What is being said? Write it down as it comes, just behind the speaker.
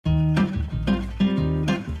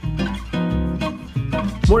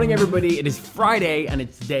Morning everybody, it is Friday and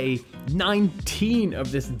it's day 19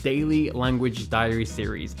 of this daily language diary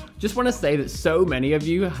series. Just want to say that so many of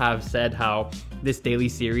you have said how this daily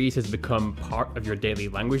series has become part of your daily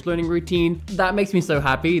language learning routine. That makes me so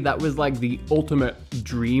happy. That was like the ultimate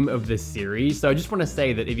dream of this series. So I just want to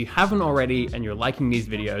say that if you haven't already and you're liking these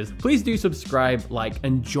videos, please do subscribe, like,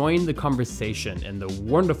 and join the conversation in the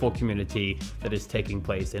wonderful community that is taking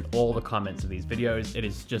place in all the comments of these videos. It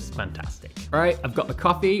is just fantastic. All right, I've got the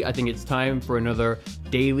coffee. I think it's time for another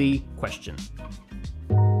daily question.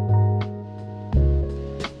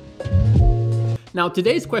 Now,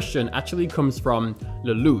 today's question actually comes from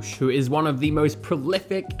Lelouch, who is one of the most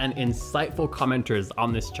prolific and insightful commenters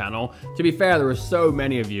on this channel. To be fair, there are so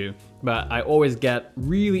many of you, but I always get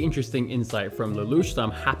really interesting insight from Lelouch, so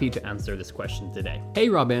I'm happy to answer this question today. Hey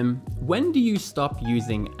Robin, when do you stop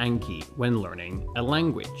using Anki when learning a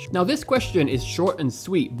language? Now, this question is short and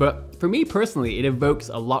sweet, but for me personally, it evokes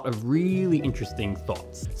a lot of really interesting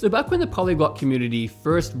thoughts. So back when the polyglot community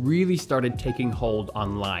first really started taking hold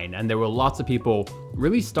online, and there were lots of people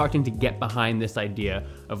really starting to get behind this idea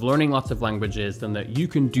of learning lots of languages and that you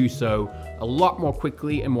can do so a lot more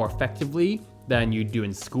quickly and more effectively than you do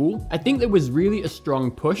in school. I think there was really a strong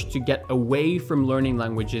push to get away from learning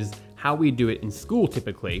languages how we do it in school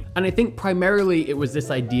typically. And I think primarily it was this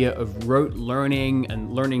idea of rote learning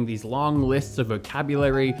and learning these long lists of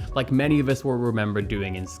vocabulary like many of us will remember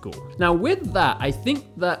doing in school. Now with that, I think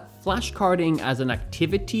that flashcarding as an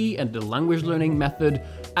activity and a language learning method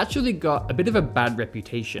actually got a bit of a bad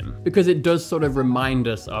reputation because it does sort of remind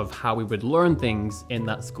us of how we would learn things in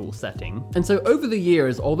that school setting. And so over the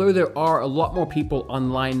years, although there are a lot more people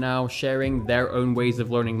online now sharing their own ways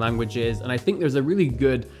of learning languages, and I think there's a really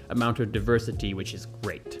good amount of diversity, which is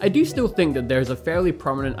great, I do still think that there's a fairly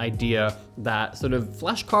prominent idea that sort of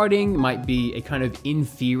flashcarding might be a kind of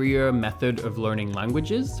inferior method of learning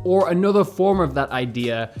languages. Or another form of that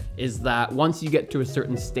idea is that once you get to a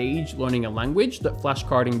certain stage learning a language, that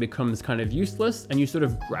flashcarding becomes kind of useless and you sort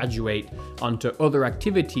of graduate onto other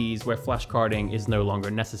activities where flashcarding is no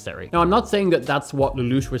longer necessary. Now, I'm not saying that that's what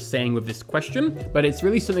Lelouch was saying with this question, but it's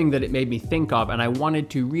really something that it made me think of, and I wanted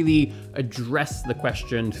to really address the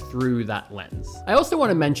question through that lens. I also want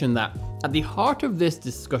to mention that at the heart of this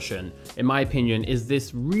discussion, in my opinion, is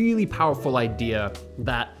this really powerful idea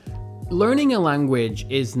that learning a language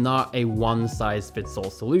is not a one-size-fits-all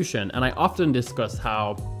solution. And I often discuss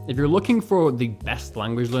how if you're looking for the best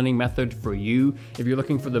language learning method for you, if you're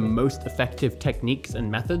looking for the most effective techniques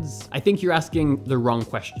and methods, I think you're asking the wrong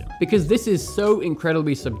question. Because this is so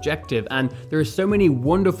incredibly subjective and there are so many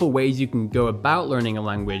wonderful ways you can go about learning a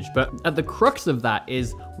language, but at the crux of that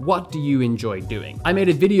is, what do you enjoy doing? I made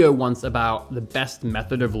a video once about the best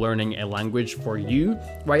method of learning a language for you,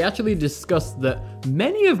 where I actually discussed that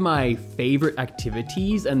many of my favorite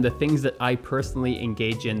activities and the things that I personally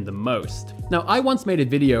engage in the most. Now, I once made a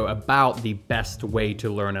video about the best way to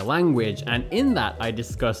learn a language, and in that I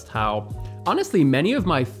discussed how honestly, many of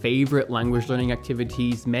my favorite language learning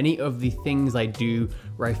activities, many of the things I do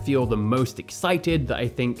where I feel the most excited, that I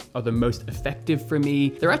think are the most effective for me,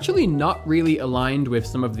 they're actually not really aligned with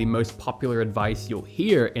some of the most popular advice you'll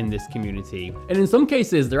hear in this community. And in some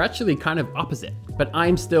cases, they're actually kind of opposite. But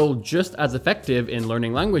I'm still just as effective in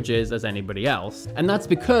learning languages as anybody else. And that's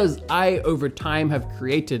because I, over time, have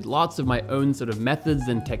created lots of my own sort of methods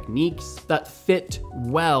and techniques that fit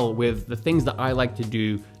well with the things that I like to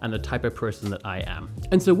do and the type of person that I am.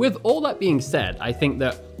 And so with all that being said, I think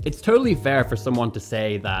that it's totally fair for someone to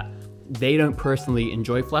say that they don't personally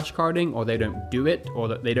enjoy flashcarding, or they don't do it, or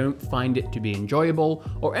that they don't find it to be enjoyable,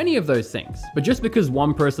 or any of those things. But just because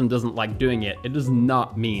one person doesn't like doing it, it does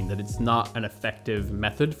not mean that it's not an effective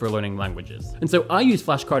method for learning languages. And so I use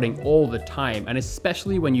flashcarding all the time, and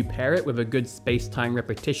especially when you pair it with a good space-time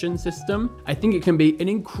repetition system, I think it can be an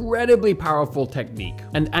incredibly powerful technique.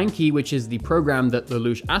 And Anki, which is the program that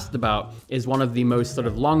Lelouch asked about, is one of the most sort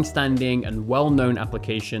of long-standing and well-known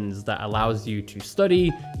applications that allows you to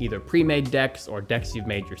study either pre-made decks or decks you've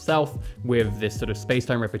made yourself with this sort of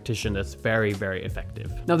space-time repetition that's very, very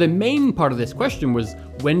effective. Now, the main part of this question was,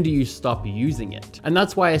 when do you stop using it? And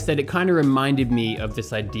that's why I said it kind of reminded me of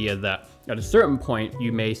this idea that at a certain point,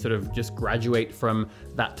 you may sort of just graduate from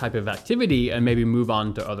that type of activity and maybe move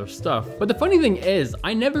on to other stuff. But the funny thing is,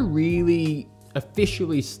 I never really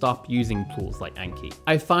officially stop using tools like Anki.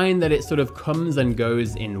 I find that it sort of comes and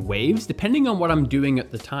goes in waves depending on what I'm doing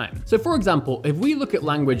at the time. So for example, if we look at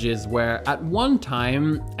languages where at one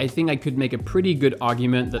time, I think I could make a pretty good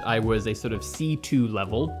argument that I was a sort of C2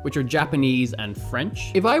 level, which are Japanese and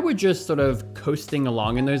French. If I were just sort of coasting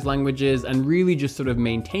along in those languages and really just sort of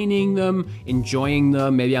maintaining them, enjoying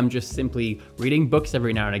them, maybe I'm just simply reading books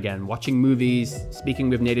every now and again, watching movies, speaking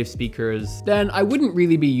with native speakers, then I wouldn't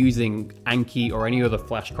really be using Anki or any other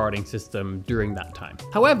flashcarding system during that time.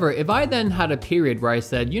 However, if I then had a period where I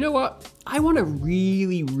said, you know what, I want to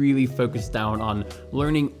really focus down on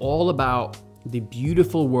learning all about the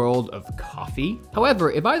beautiful world of coffee.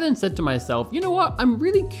 However, if I then said to myself, you know what, I'm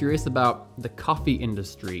really curious about the coffee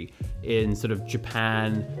industry in sort of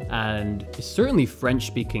Japan and certainly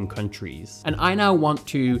French-speaking countries, and I now want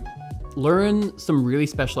to learn some really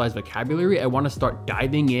specialized vocabulary. I want to start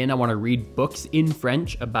diving in. I want to read books in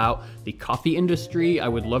French about the coffee industry. I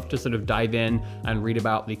would love to sort of dive in and read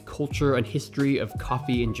about the culture and history of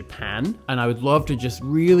coffee in Japan. And I would love to just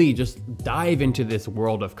really just dive into this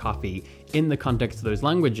world of coffee in the context of those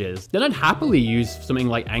languages. Then I'd happily use something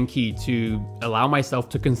like Anki to allow myself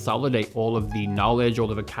to consolidate all of the knowledge, all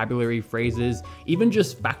the vocabulary, phrases, even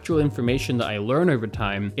just factual information that I learn over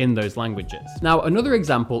time in those languages. Now, another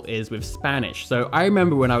example is with Spanish. So I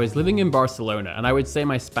remember when I was living in Barcelona, and I would say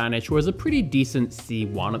my Spanish was a pretty decent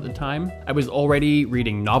C1 at the time. I was already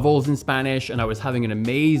reading novels in Spanish and I was having an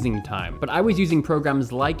amazing time, but I was using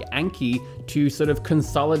programs like Anki to sort of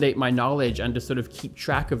consolidate my knowledge and to sort of keep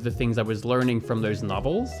track of the things I was learning from those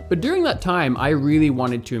novels. But during that time, I really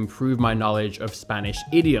wanted to improve my knowledge of Spanish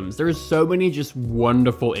idioms. There are so many just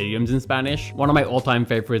wonderful idioms in Spanish. One of my all-time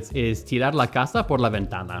favorites is tirar la casa por la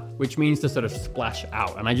ventana, which means to sort of splash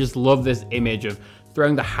out. And I just love this image of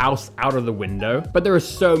throwing the house out of the window. But there are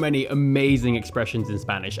so many amazing expressions in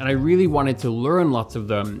Spanish, and I really wanted to learn lots of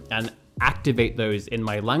them and activate those in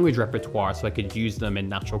my language repertoire so I could use them in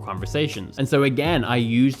natural conversations. And so again, I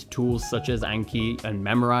used tools such as Anki and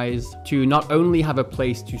Memrise to not only have a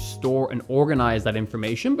place to store and organize that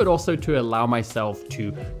information, but also to allow myself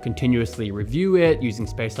to continuously review it using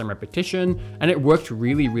space-time repetition, and it worked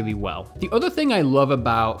really well. The other thing I love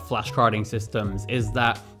about flashcarding systems is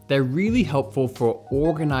that they're really helpful for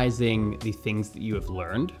organizing the things that you have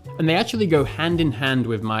learned. And they actually go hand in hand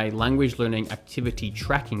with my language learning activity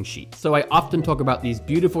tracking sheet. So I often talk about these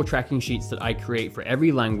beautiful tracking sheets that I create for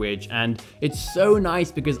every language. And it's so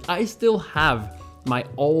nice because I still have my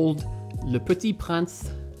old Le Petit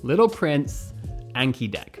Prince, Little Prince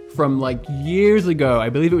Anki deck from like years ago. I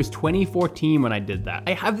believe it was 2014 when I did that.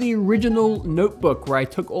 I have the original notebook where I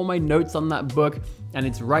took all my notes on that book, and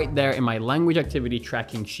it's right there in my language activity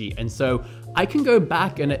tracking sheet. And so I can go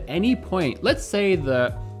back and at any point, let's say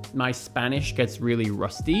that my Spanish gets really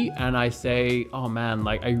rusty and I say, oh man,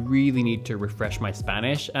 like I really need to refresh my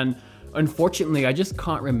Spanish. And unfortunately, I just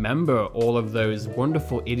can't remember all of those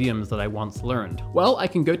wonderful idioms that I once learned. Well, I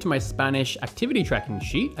can go to my Spanish activity tracking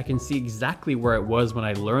sheet. I can see exactly where it was when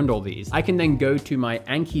I learned all these. I can then go to my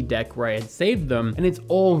Anki deck where I had saved them, and it's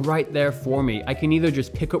all right there for me. I can either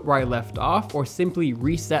just pick up where I left off or simply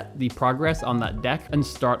reset the progress on that deck and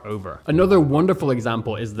start over. Another wonderful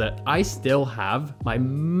example is that I still have my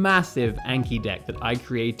massive Anki deck that I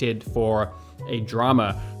created for a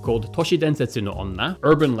drama called Toshidensetsu no Onna,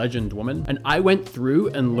 Urban Legend Woman. And I went through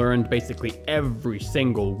and learned basically every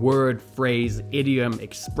single word, phrase, idiom,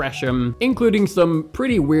 expression, including some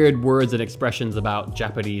pretty weird words and expressions about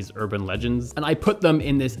Japanese urban legends. And I put them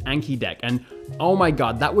in this Anki deck. And oh my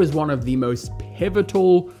God, that was one of the most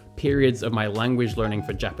pivotal periods of my language learning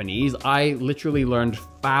for Japanese. I literally learned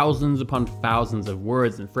thousands upon thousands of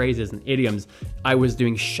words and phrases and idioms. I was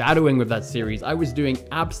doing shadowing with that series. I was doing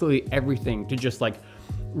absolutely everything to just like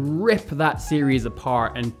rip that series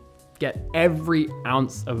apart and get every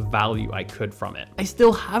ounce of value I could from it. I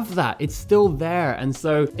still have that. It's still there. And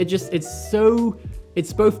so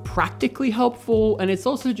it's both practically helpful, and it's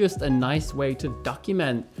also just a nice way to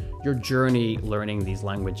document your journey learning these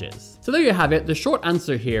languages. So there you have it. The short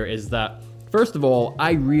answer here is that, first of all,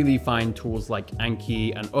 I really find tools like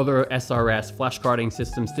Anki and other SRS flashcarding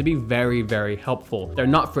systems to be very helpful. They're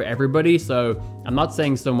not for everybody, so I'm not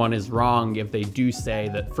saying someone is wrong if they do say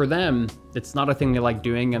that for them, it's not a thing they like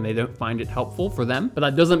doing and they don't find it helpful for them. But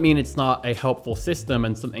that doesn't mean it's not a helpful system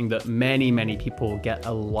and something that many, many people get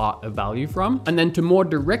a lot of value from. And then to more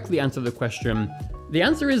directly answer the question, the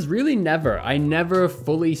answer is really never. I never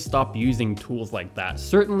fully stop using tools like that.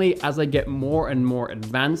 Certainly as I get more and more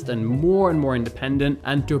advanced and more independent,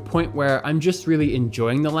 and to a point where I'm just really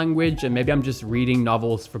enjoying the language and maybe I'm just reading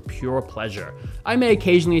novels for pure pleasure. I may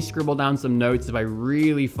occasionally scribble down some notes if I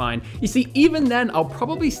really find, you see, even then I'll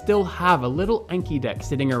probably still have a little Anki deck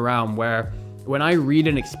sitting around where when I read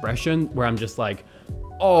an expression where I'm just like,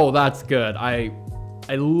 oh, that's good. I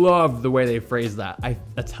love the way they phrase that.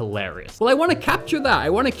 That's hilarious. Well, I want to capture that. I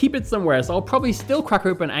want to keep it somewhere. So I'll probably still crack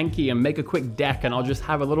open Anki and make a quick deck, and I'll just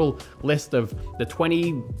have a little list of the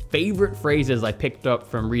 20 favorite phrases I picked up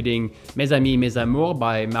from reading Mes Amis, Mes Amours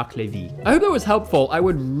by Marc Levy. I hope that was helpful. I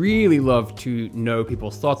would really love to know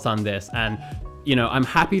people's thoughts on this, and you know, I'm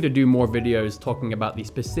happy to do more videos talking about the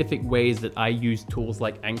specific ways that I use tools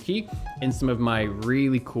like Anki in some of my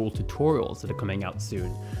really cool tutorials that are coming out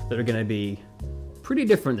soon that are going to be pretty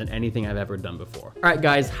different than anything I've ever done before. All right,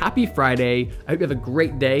 guys, happy Friday. I hope you have a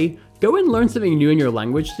great day. Go and learn something new in your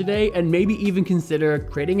language today, and maybe even consider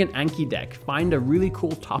creating an Anki deck. Find a really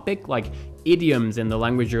cool topic like idioms in the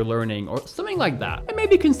language you're learning or something like that. And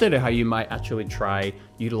maybe consider how you might actually try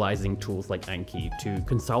utilizing tools like Anki to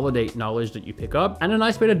consolidate knowledge that you pick up, and a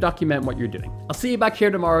nice way to document what you're doing. I'll see you back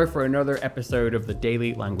here tomorrow for another episode of the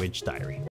Daily Language Diary.